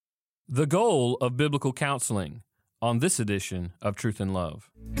The goal of biblical counseling on this edition of Truth and Love.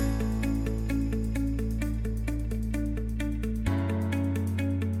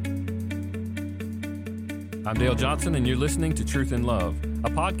 I'm Dale Johnson, and you're listening to Truth and Love, a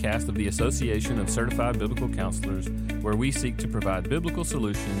podcast of the Association of Certified Biblical Counselors, where we seek to provide biblical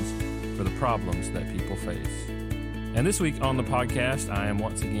solutions for the problems that people face. And this week on the podcast, I am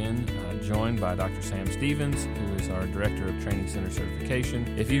once again joined by Dr. Sam Stevens, who is our Director of Training Center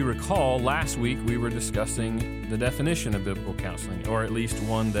Certification. If you recall, last week we were discussing the definition of biblical counseling, or at least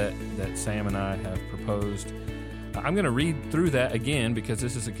one that Sam and I have proposed. I'm going to read through that again because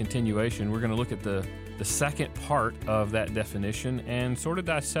this is a continuation. We're going to look at the second part of that definition and sort of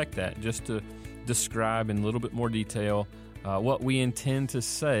dissect that just to describe in a little bit more detail what we intend to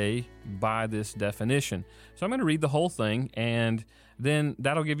say by this definition. So I'm going to read the whole thing, and then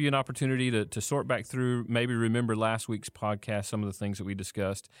that'll give you an opportunity to sort back through, maybe remember last week's podcast, some of the things that we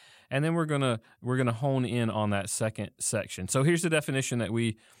discussed, and then we're gonna hone in on that second section. So here's the definition that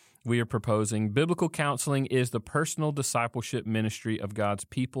we are proposing. Biblical counseling is the personal discipleship ministry of God's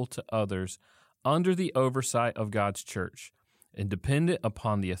people to others under the oversight of God's church, and dependent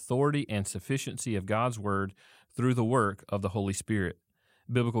upon the authority and sufficiency of God's Word through the work of the Holy Spirit.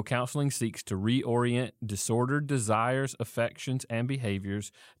 Biblical counseling seeks to reorient disordered desires, affections, and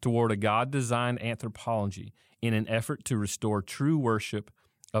behaviors toward a God-designed anthropology in an effort to restore true worship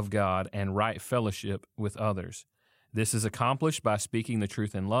of God and right fellowship with others. This is accomplished by speaking the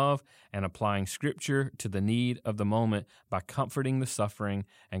truth in love and applying Scripture to the need of the moment by comforting the suffering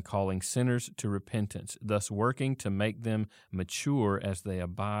and calling sinners to repentance, thus working to make them mature as they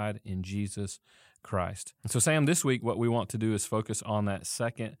abide in Jesus Christ. So, Sam, this week what we want to do is focus on that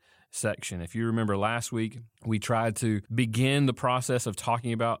second section. If you remember last week, we tried to begin the process of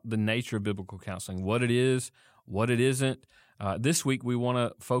talking about the nature of biblical counseling, what it is, what it isn't. This week we want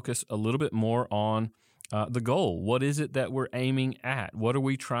to focus a little bit more on the goal. What is it that we're aiming at? What are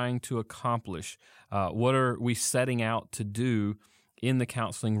we trying to accomplish? What are we setting out to do in the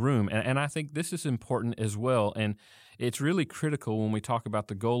counseling room? And I think this is important as well. And it's really critical when we talk about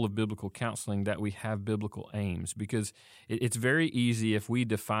the goal of biblical counseling that we have biblical aims, because it's very easy if we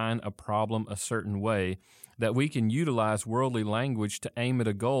define a problem a certain way that we can utilize worldly language to aim at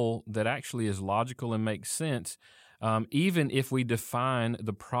a goal that actually is logical and makes sense, even if we define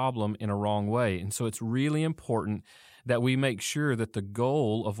the problem in a wrong way. And so it's really important that we make sure that the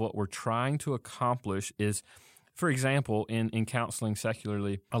goal of what we're trying to accomplish is, for example, in counseling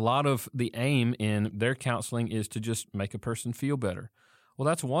secularly, a lot of the aim in their counseling is to just make a person feel better. Well,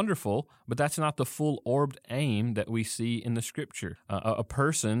 that's wonderful, but that's not the full-orbed aim that we see in the Scripture. A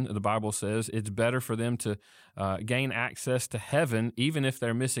person, the Bible says, it's better for them to gain access to heaven even if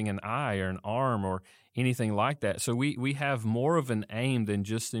they're missing an eye or an arm or anything like that. So we have more of an aim than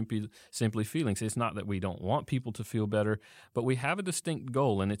just simply feelings. It's not that we don't want people to feel better, but we have a distinct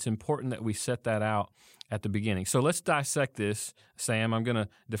goal, and it's important that we set that out at the beginning. So let's dissect this, Sam. I'm going to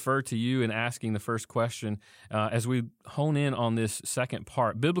defer to you in asking the first question as we hone in on this second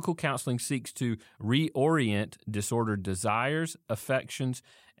part. Biblical counseling seeks to reorient disordered desires, affections,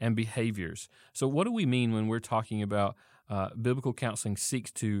 and behaviors. So what do we mean when we're talking about biblical counseling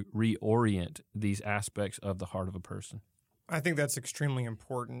seeks to reorient these aspects of the heart of a person? I think that's extremely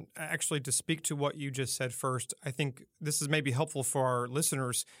important. Actually, to speak to what you just said first, I think this is maybe helpful for our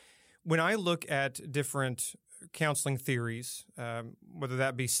listeners. When I look at different counseling theories, whether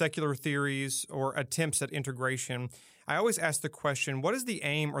that be secular theories or attempts at integration, I always ask the question, what is the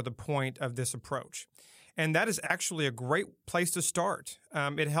aim or the point of this approach? And that is actually a great place to start.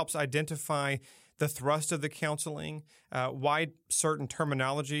 It helps identify the thrust of the counseling, why certain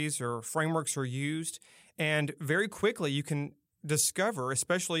terminologies or frameworks are used, and very quickly you can discover,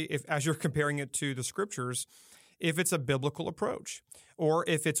 especially if as you're comparing it to the Scriptures, if it's a biblical approach or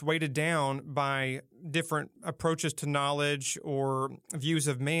if it's weighted down by different approaches to knowledge or views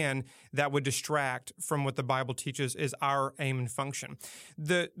of man that would distract from what the Bible teaches is our aim and function.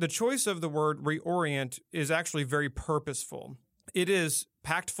 The choice of the word reorient is actually very purposeful. It is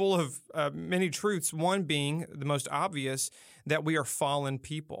packed full of many truths, one being the most obvious, that we are fallen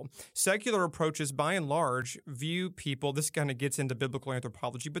people. Secular approaches, by and large, view people, this kind of gets into biblical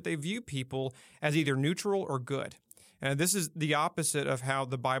anthropology, but they view people as either neutral or good. And this is the opposite of how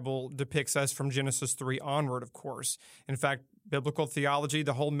the Bible depicts us from Genesis 3 onward, of course. In fact, biblical theology,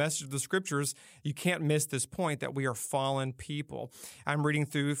 the whole message of the Scriptures, you can't miss this point that we are fallen people. I'm reading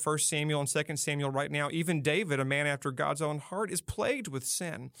through 1 Samuel and 2 Samuel right now. Even David, a man after God's own heart, is plagued with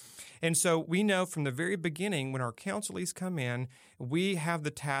sin. And so we know from the very beginning when our counselees come in, we have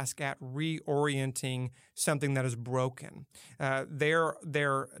the task at reorienting something that is broken.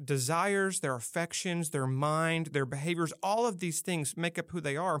 Their desires, their affections, their mind, their behaviors, all of these things make up who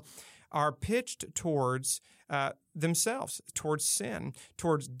they are pitched towards themselves, towards sin,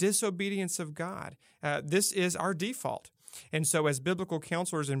 towards disobedience of God. This is our default. And so as biblical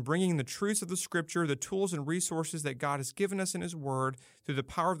counselors in bringing the truths of the Scripture, the tools and resources that God has given us in His Word through the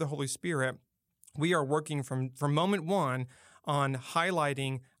power of the Holy Spirit, we are working from moment one on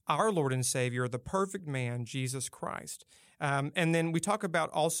highlighting our Lord and Savior, the perfect man, Jesus Christ. And then we talk about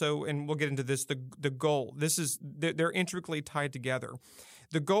also, and we'll get into this, the goal. They're intricately tied together.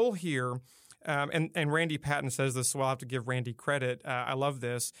 The goal here, and Randy Patton says this, so I'll have to give Randy credit. I love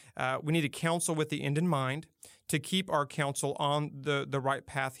this. We need to counsel with the end in mind to keep our counsel on the right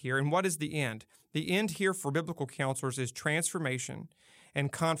path here. And what is the end? The end here for biblical counselors is transformation and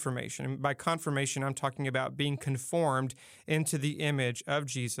confirmation. And by confirmation, I'm talking about being conformed into the image of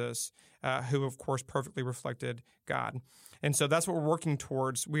Jesus, who, of course, perfectly reflected God. And so that's what we're working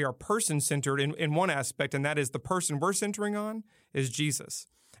towards. We are person-centered in one aspect, and that is the person we're centering on is Jesus.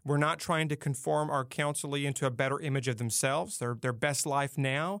 We're not trying to conform our counselee into a better image of themselves, their best life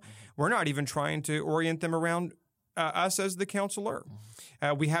now. We're not even trying to orient them around us as the counselor.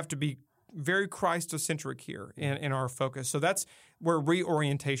 We have to be very Christ-centric here in our focus. So that's where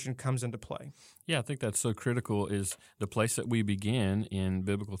reorientation comes into play. Yeah, I think that's so critical. Is the place that we begin in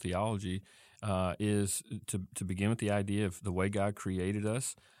biblical theology is to begin with the idea of the way God created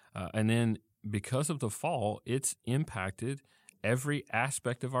us. And then because of the fall, it's impacted every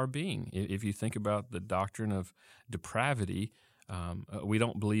aspect of our being. If you think about the doctrine of depravity, we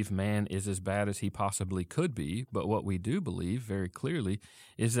don't believe man is as bad as he possibly could be, but what we do believe very clearly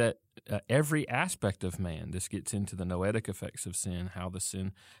is that every aspect of man, this gets into the noetic effects of sin,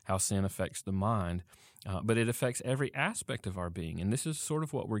 how sin affects the mind, but it affects every aspect of our being. And this is sort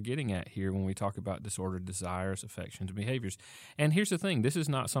of what we're getting at here when we talk about disordered desires, affections, and behaviors. And here's the thing, this is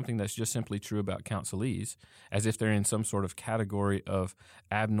not something that's just simply true about counselees, as if they're in some sort of category of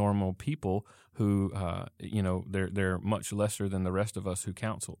abnormal people who, they're much lesser than the rest of us who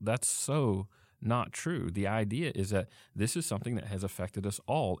counsel. That's so not true. The idea is that this is something that has affected us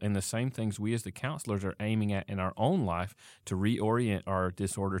all, and the same things we as the counselors are aiming at in our own life to reorient our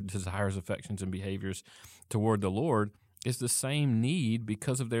disordered desires, affections, and behaviors toward the Lord is the same need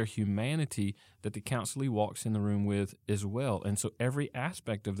because of their humanity that the counselee walks in the room with as well. And so every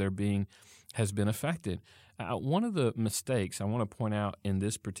aspect of their being has been affected. One of the mistakes I want to point out in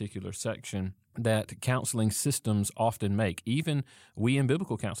this particular section that counseling systems often make, even we in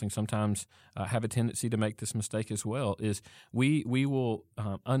biblical counseling sometimes have a tendency to make this mistake as well, is we will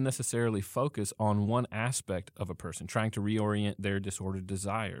unnecessarily focus on one aspect of a person, trying to reorient their disordered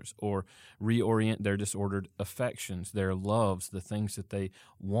desires or reorient their disordered affections, their loves, the things that they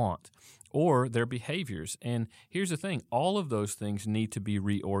want, or their behaviors. And here's the thing, all of those things need to be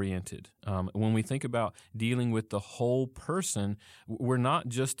reoriented. When we think about dealing with the whole person, we're not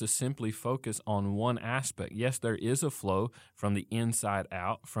just to simply focus on one aspect. Yes, there is a flow from the inside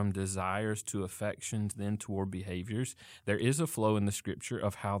out, from desires to affections, then toward behaviors. There is a flow in the Scripture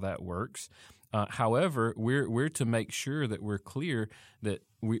of how that works. However, we're to make sure that we're clear that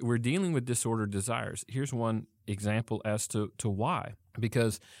we're dealing with disordered desires. Here's one example as to why.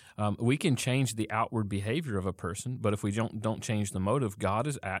 Because we can change the outward behavior of a person, but if we don't change the motive, God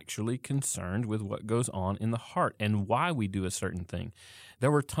is actually concerned with what goes on in the heart and why we do a certain thing.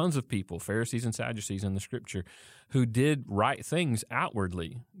 There were tons of people, Pharisees and Sadducees in the Scripture, who did right things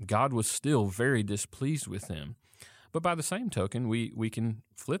outwardly. God was still very displeased with them. But by the same token, we can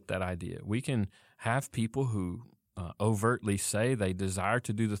flip that idea. We can have people who overtly say they desire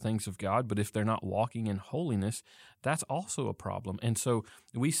to do the things of God, but if they're not walking in holiness, that's also a problem. And so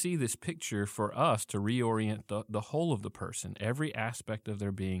we see this picture for us to reorient the whole of the person, every aspect of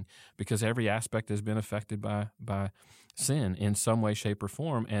their being, because every aspect has been affected by sin in some way, shape, or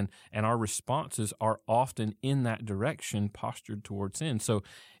form, and our responses are often in that direction, postured toward sin. So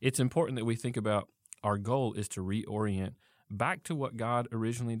it's important that we think about our goal is to reorient back to what God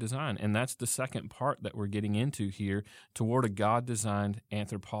originally designed. And that's the second part that we're getting into here, toward a God-designed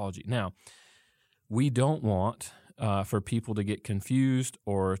anthropology. Now, we don't want for people to get confused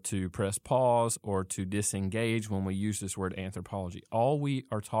or to press pause or to disengage when we use this word anthropology. All we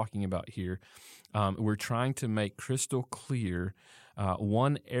are talking about here, we're trying to make crystal clear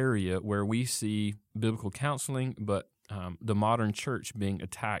one area where we see biblical counseling, but the modern church being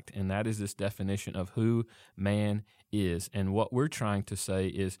attacked, and that is this definition of who man is. And what we're trying to say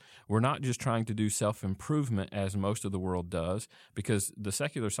is we're not just trying to do self-improvement as most of the world does, because the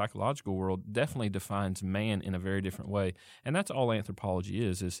secular psychological world definitely defines man in a very different way. And that's all anthropology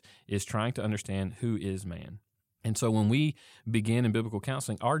is trying to understand who is man. And so when we begin in biblical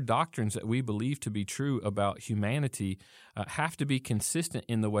counseling, our doctrines that we believe to be true about humanity have to be consistent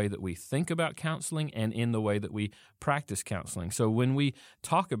in the way that we think about counseling and in the way that we practice counseling. So when we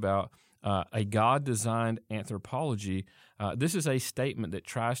talk about a God-designed anthropology, this is a statement that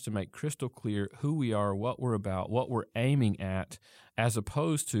tries to make crystal clear who we are, what we're about, what we're aiming at, as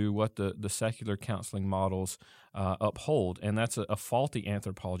opposed to what the secular counseling models uphold. And that's a faulty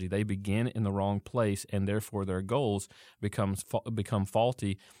anthropology. They begin in the wrong place, and therefore their goals become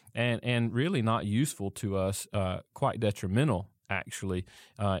faulty and really not useful to us, quite detrimental, actually,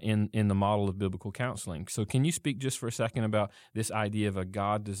 in the model of biblical counseling. So can you speak just for a second about this idea of a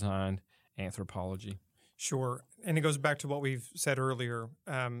God-designed anthropology? Sure. And it goes back to what we've said earlier.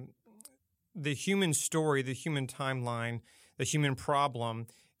 The human story, the human timeline, the human problem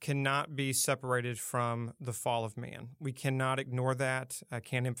cannot be separated from the fall of man. We cannot ignore that. I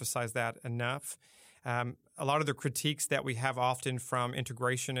can't emphasize that enough. A lot of the critiques that we have often from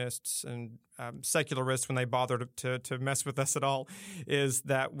integrationists and secularists when they bother to mess with us at all is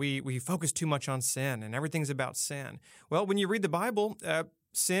that we focus too much on sin and everything's about sin. Well, when you read the Bible,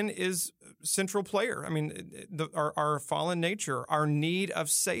 sin is a central player. I mean, our fallen nature, our need of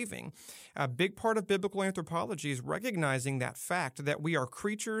saving. A big part of biblical anthropology is recognizing that fact that we are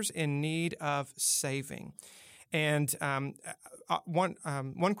creatures in need of saving. And one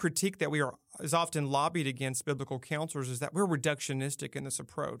critique that is often lobbied against biblical counselors is that we're reductionistic in this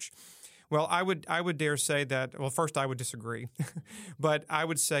approach. Well, I would dare say that. Well, first I would disagree, but I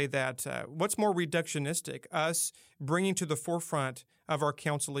would say that what's more reductionistic? Us bringing to the forefront of our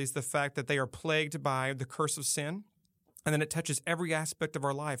counselees the fact that they are plagued by the curse of sin, and then it touches every aspect of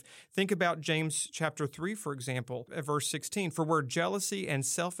our life. Think about James chapter 3, for example, verse 16. For where jealousy and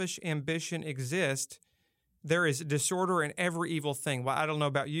selfish ambition exist, there is disorder in every evil thing. Well, I don't know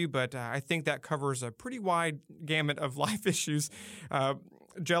about you, but I think that covers a pretty wide gamut of life issues.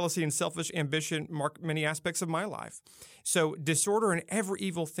 Jealousy and selfish ambition mark many aspects of my life. So disorder in every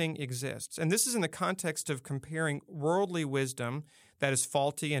evil thing exists. And this is in the context of comparing worldly wisdom that is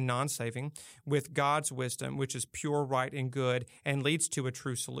faulty and non-saving with God's wisdom, which is pure, right, and good, and leads to a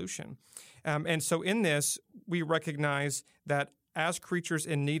true solution. And so in this, we recognize that as creatures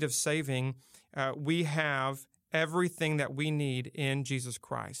in need of saving, we have everything that we need in Jesus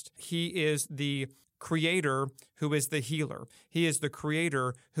Christ. He is the Creator who is the healer. He is the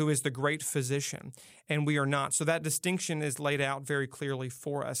Creator who is the great physician, and we are not. So that distinction is laid out very clearly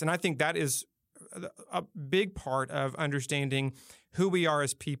for us. And I think that is a big part of understanding who we are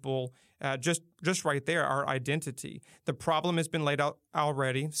as people, just right there, our identity. The problem has been laid out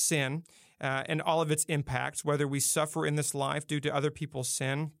already, sin, and all of its impacts, whether we suffer in this life due to other people's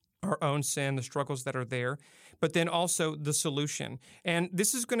sin, our own sin, the struggles that are there, but then also the solution. And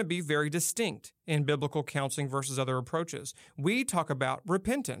this is going to be very distinct in biblical counseling versus other approaches. We talk about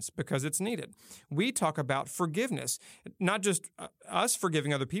repentance because it's needed. We talk about forgiveness, not just us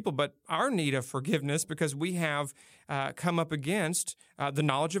forgiving other people, but our need of forgiveness because we have come up against the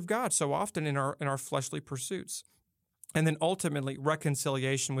knowledge of God so often in our fleshly pursuits. And then ultimately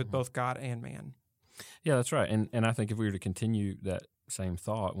reconciliation with both God and man. Yeah, that's right. And I think if we were to continue that same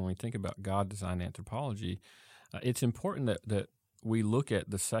thought, when we think about God-designed anthropology, it's important that we look at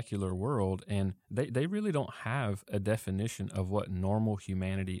the secular world, and they really don't have a definition of what normal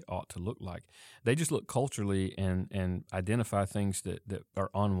humanity ought to look like. They just look culturally and identify things that are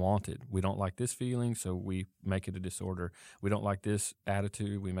unwanted. We don't like this feeling, so we make it a disorder. We don't like this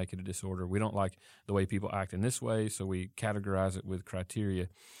attitude, we make it a disorder. We don't like the way people act in this way, so we categorize it with criteria.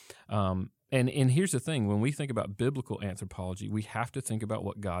 And here's the thing, when we think about biblical anthropology, we have to think about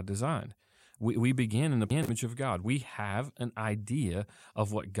what God designed. We begin in the image of God. We have an idea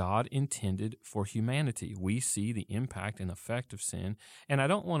of what God intended for humanity. We see the impact and effect of sin. And I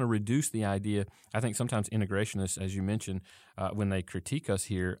don't want to reduce the idea. I think sometimes integrationists, as you mentioned, when they critique us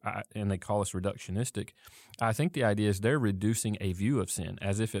here and they call us reductionistic, I think the idea is they're reducing a view of sin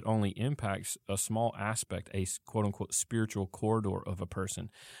as if it only impacts a small aspect, a quote-unquote spiritual corridor of a person.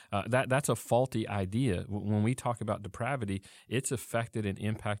 That's a faulty idea. When we talk about depravity, it's affected and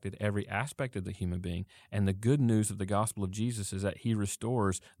impacted every aspect of the human being. And the good news of the gospel of Jesus is that he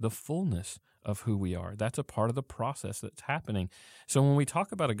restores the fullness of who we are. That's a part of the process that's happening. So when we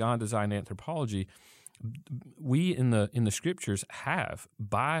talk about a God-designed anthropology, we in the Scriptures have,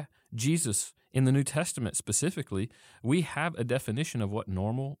 by Jesus in the New Testament specifically, we have a definition of what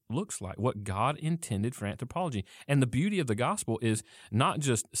normal looks like, what God intended for anthropology. And the beauty of the gospel is not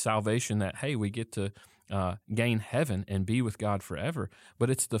just salvation that, hey, we get to gain heaven and be with God forever, but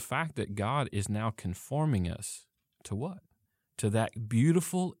it's the fact that God is now conforming us to what? To that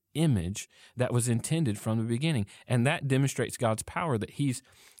beautiful image that was intended from the beginning. And that demonstrates God's power, that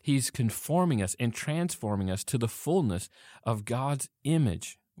He's conforming us and transforming us to the fullness of God's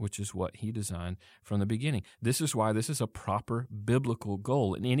image, which is what He designed from the beginning. This is why this is a proper biblical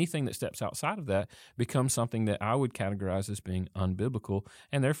goal. And anything that steps outside of that becomes something that I would categorize as being unbiblical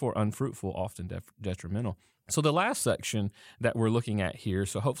and therefore unfruitful, often detrimental. So the last section that we're looking at here,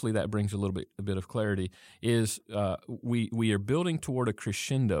 so hopefully that brings a bit of clarity, is we are building toward a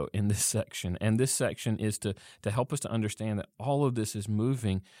crescendo in this section. And this section is to help us to understand that all of this is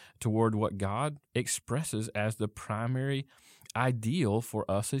moving toward what God expresses as the primary ideal for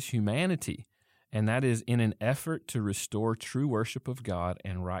us as humanity, and that is in an effort to restore true worship of God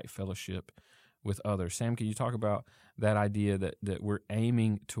and right fellowship with others. Sam, can you talk about that idea that we're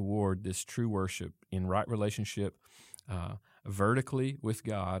aiming toward this true worship in right relationship vertically with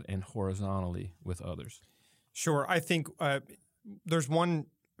God and horizontally with others? Sure. I think there's one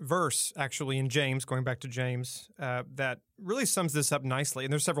verse actually in James, going back to James, that really sums this up nicely.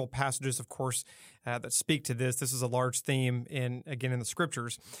 And there's several passages, of course, that speak to this. This is a large theme in the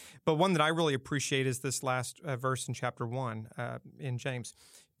Scriptures. But one that I really appreciate is this last verse in chapter 1 in James.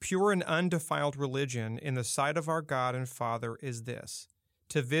 Pure and undefiled religion in the sight of our God and Father is this,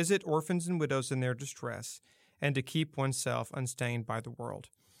 to visit orphans and widows in their distress and to keep oneself unstained by the world.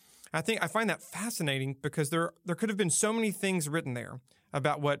 I find that fascinating because there could have been so many things written there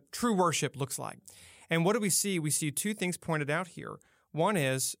about what true worship looks like. And what do we see? We see two things pointed out here. One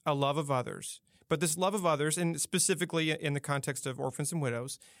is a love of others. But this love of others, and specifically in the context of orphans and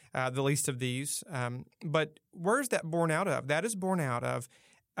widows, the least of these, but where is that born out of? That is born out of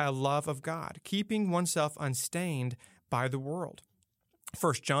a love of God, keeping oneself unstained by the world.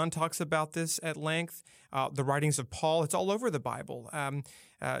 First John talks about this at length. The writings of Paul, it's all over the Bible.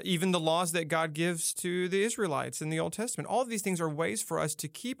 Even the laws that God gives to the Israelites in the Old Testament. All of these things are ways for us to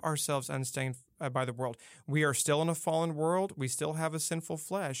keep ourselves unstained by the world. We are still in a fallen world. We still have a sinful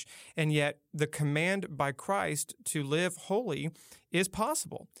flesh. And yet the command by Christ to live holy is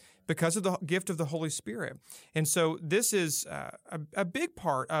possible because of the gift of the Holy Spirit. And so this is a big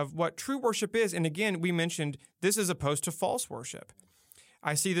part of what true worship is. And again, we mentioned this is opposed to false worship.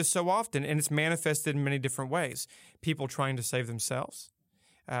 I see this so often, and it's manifested in many different ways. People trying to save themselves.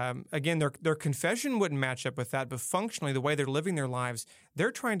 Again, their confession wouldn't match up with that, but functionally, the way they're living their lives,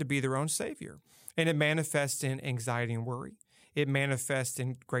 they're trying to be their own savior. And it manifests in anxiety and worry. It manifests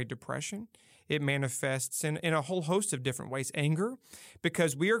in great depression. It manifests in a whole host of different ways. Anger,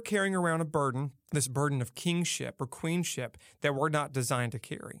 because we are carrying around a burden, this burden of kingship or queenship that we're not designed to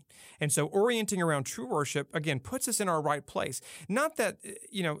carry. And so orienting around true worship, again, puts us in our right place. Not that,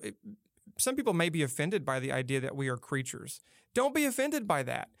 some people may be offended by the idea that we are creatures. Don't be offended by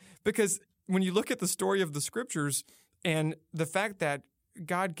that, because when you look at the story of the Scriptures and the fact that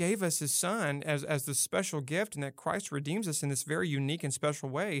God gave us His Son as the special gift and that Christ redeems us in this very unique and special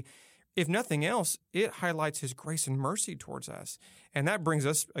way, if nothing else, it highlights His grace and mercy towards us. And that brings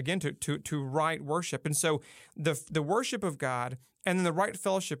us, again, to right worship. And so the worship of God and then the right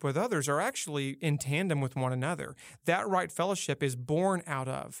fellowship with others are actually in tandem with one another. That right fellowship is born out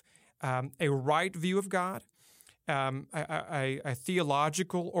of a right view of God, a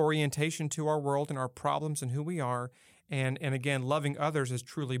theological orientation to our world and our problems and who we are, and again, loving others is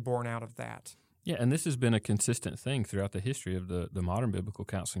truly born out of that. Yeah, and this has been a consistent thing throughout the history of the modern biblical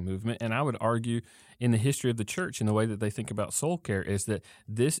counseling movement. And I would argue in the history of the church, in the way that they think about soul care, is that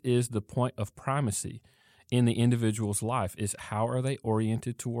this is the point of primacy in the individual's life, is how are they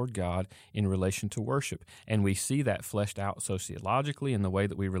oriented toward God in relation to worship. And we see that fleshed out sociologically in the way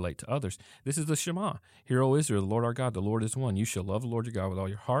that we relate to others. This is the Shema. Hear, O Israel, the Lord our God, the Lord is one. You shall love the Lord your God with all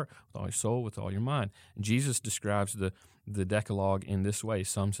your heart, with all your soul, with all your mind. Jesus describes the Decalogue in this way,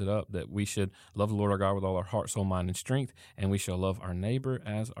 sums it up, that we should love the Lord our God with all our heart, soul, mind, and strength, and we shall love our neighbor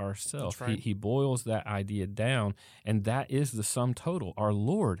as ourselves. Right. He boils that idea down, and that is the sum total. Our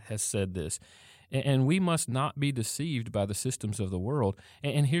Lord has said this. And we must not be deceived by the systems of the world.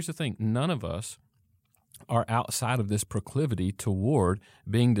 And here's the thing, none of us are outside of this proclivity toward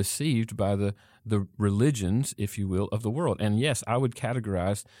being deceived by the religions, if you will, of the world. And yes, I would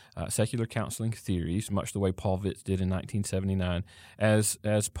categorize secular counseling theories, much the way Paul Vitz did in 1979, as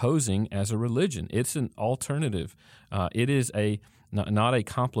posing as a religion. It's an alternative. It is a not a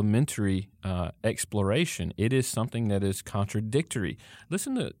complementary exploration. It is something that is contradictory.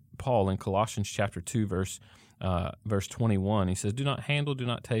 Listen to Paul in Colossians chapter 2, verse 21. He says, "Do not handle, do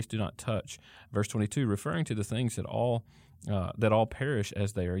not taste, do not touch." Verse 22, referring to the things that all perish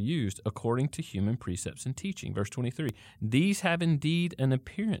as they are used, according to human precepts and teaching. Verse 23, "These have indeed an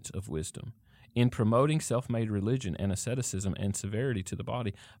appearance of wisdom in promoting self-made religion and asceticism and severity to the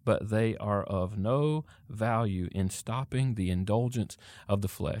body, but they are of no value in stopping the indulgence of the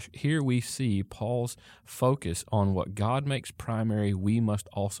flesh." Here we see Paul's focus on what God makes primary, we must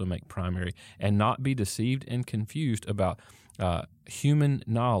also make primary, and not be deceived and confused about human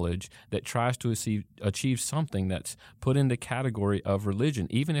knowledge that tries to achieve something that's put in the category of religion.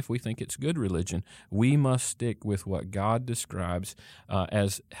 Even if we think it's good religion, we must stick with what God describes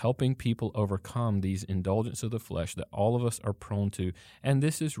as helping people overcome these indulgences of the flesh that all of us are prone to. And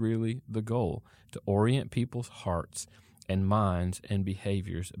this is really the goal, to orient people's hearts and minds and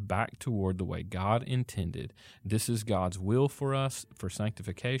behaviors back toward the way God intended. This is God's will for us, for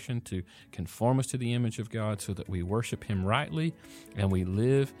sanctification, to conform us to the image of God so that we worship Him rightly and we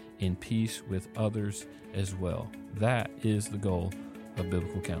live in peace with others as well. That is the goal of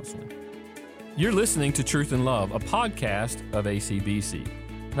biblical counseling. You're listening to Truth in Love, a podcast of ACBC.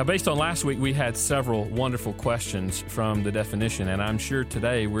 Now, based on last week, we had several wonderful questions from the definition, and I'm sure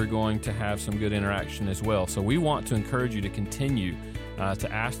today we're going to have some good interaction as well. So we want to encourage you to continue to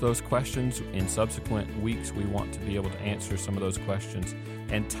ask those questions. In subsequent weeks, we want to be able to answer some of those questions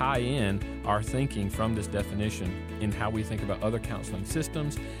and tie in our thinking from this definition in how we think about other counseling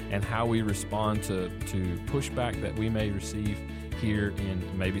systems and how we respond to pushback that we may receive here in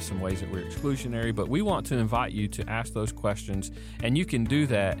maybe some ways that we're exclusionary. But we want to invite you to ask those questions, and you can do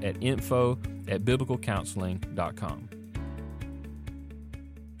that at info@biblicalcounseling.com.